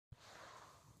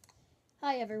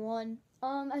Hi everyone.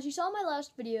 As you saw in my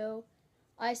last video,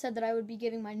 I said that I would be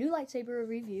giving my new lightsaber a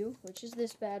review, which is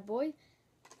this bad boy.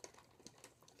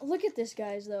 Look at this,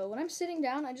 guys, though. When I'm sitting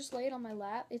down, I just lay it on my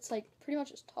lap. It's like pretty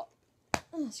much as tall,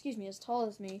 as tall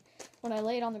as me. When I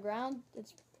lay it on the ground,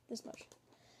 it's this much.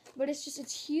 But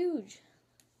it's huge.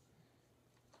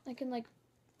 I can like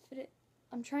fit it.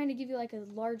 I'm trying to give you like a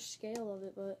large scale of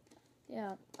it, but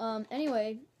yeah.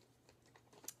 Anyway,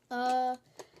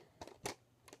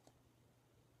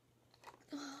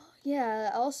 yeah,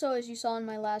 also, as you saw in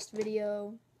my last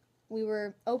video, we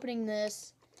were opening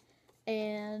this,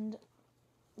 and,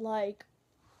 like,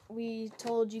 we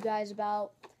told you guys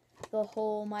about the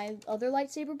whole my other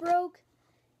lightsaber broke.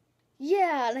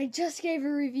 Yeah, and I just gave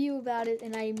a review about it,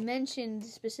 and I mentioned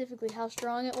specifically how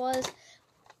strong it was.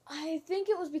 I think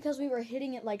it was because we were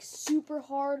hitting it, like, super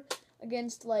hard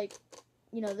against, like,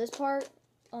 you know, this part,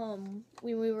 when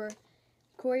we were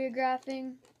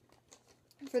choreographing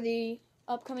for the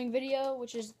upcoming video,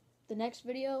 which is the next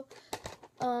video.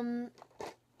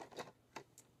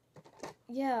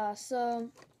 Yeah, so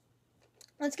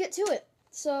let's get to it.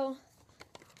 So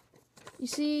you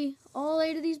see all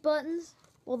 8 of these buttons.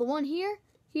 Well, the one here,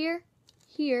 here,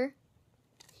 here,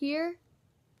 here,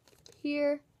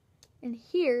 here, and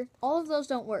here, all of those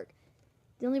don't work.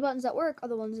 The only buttons that work are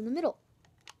the ones in the middle.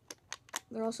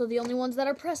 They're also the only ones that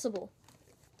are pressable.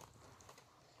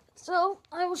 So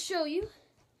I will show you.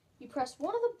 You press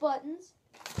one of the buttons,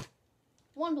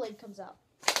 one blade comes out.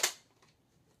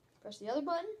 Press the other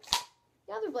button,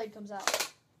 the other blade comes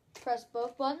out. Press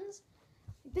both buttons.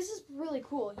 This is really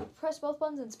cool. You press both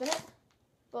buttons and spin it,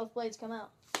 both blades come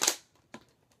out.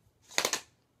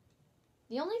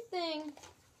 The only thing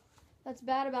that's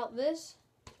bad about this,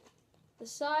 the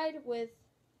side with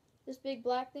this big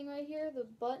black thing right here, the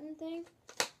button thing,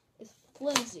 is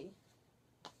flimsy.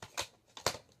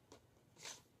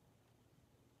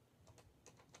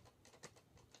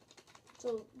 It's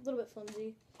a little bit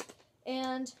flimsy.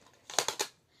 And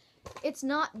it's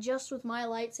not just with my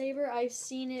lightsaber. I've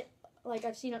seen it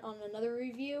on another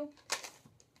review.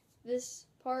 This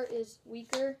part is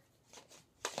weaker.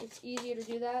 It's easier to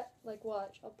do that. Like,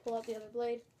 watch. I'll pull out the other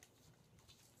blade.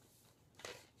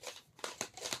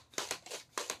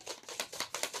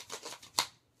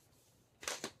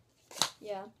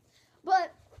 Yeah.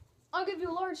 But I'll give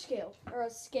you a large scale, or a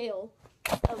scale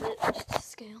of it. Just a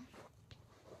scale.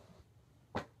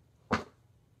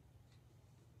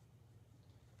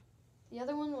 The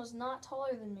other one was not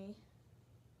taller than me.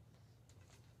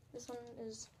 This one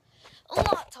is a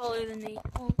lot taller than me.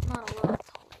 Well, not a lot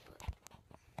taller,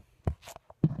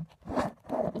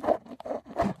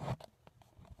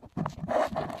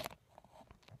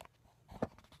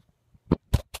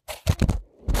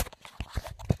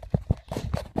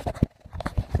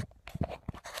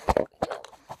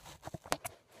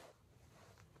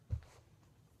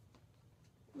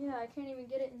 yeah, I can't even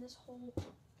get it in this whole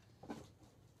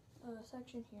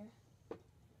section here.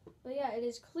 But yeah, it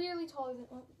is clearly taller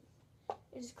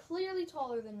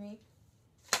than me.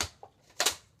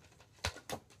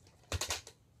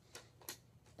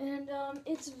 And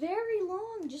it's very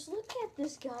long. Just look at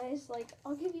this, guys. Like,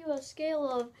 I'll give you a scale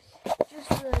of just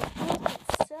the hilt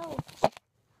itself.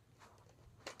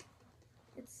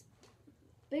 It's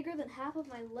bigger than half of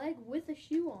my leg with a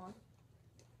shoe on.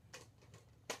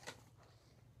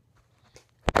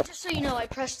 Just so you know, I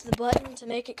pressed the button to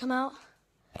make it come out.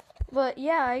 But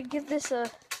yeah, I give this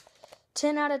a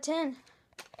 10 out of 10.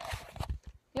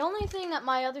 The only thing that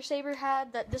my other saber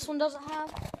had that this one doesn't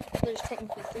have, there's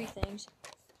technically 3 things.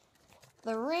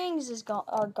 The rings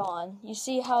are gone. You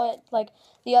see how it, like,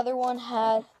 the other one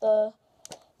had the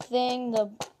thing,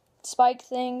 the spike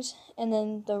things, and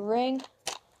then the ring.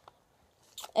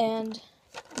 And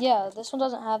yeah, this one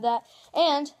doesn't have that.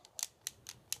 And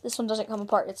this one doesn't come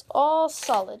apart. It's all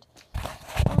solid.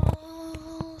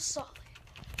 All solid.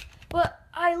 But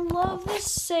I love this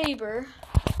saber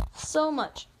so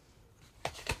much.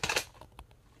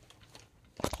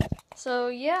 So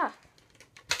yeah.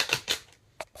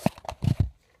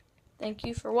 Thank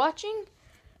you for watching.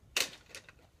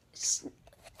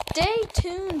 Stay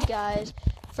tuned, guys,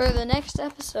 for the next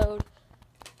episode.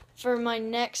 For my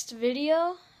next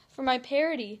video. For my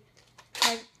parody.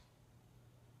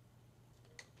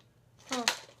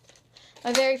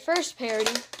 My very first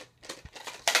parody.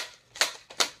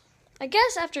 I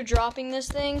guess after dropping this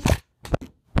thing,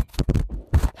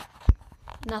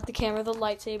 not the camera, the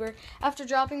lightsaber, after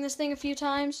dropping this thing a few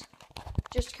times,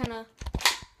 just kind of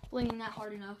flinging that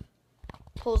hard enough,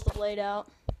 pulls the blade out.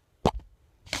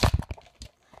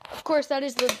 Of course, that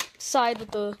is the side with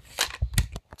the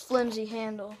flimsy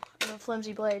handle, or the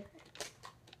flimsy blade.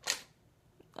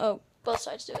 Oh, Both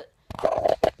sides do it.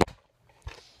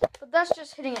 But that's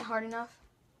just hitting it hard enough.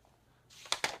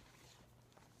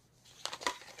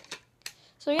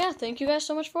 So yeah, thank you guys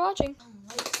so much for watching.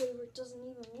 Lightsaber doesn't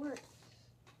even work.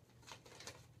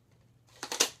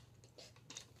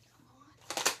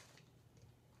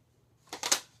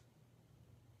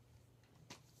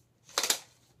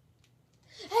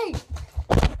 Hey!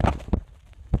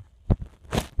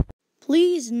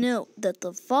 Please note that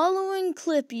the following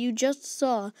clip you just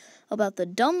saw about the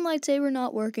dumb lightsaber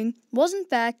not working was in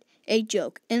fact a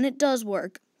joke, and it does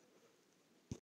work.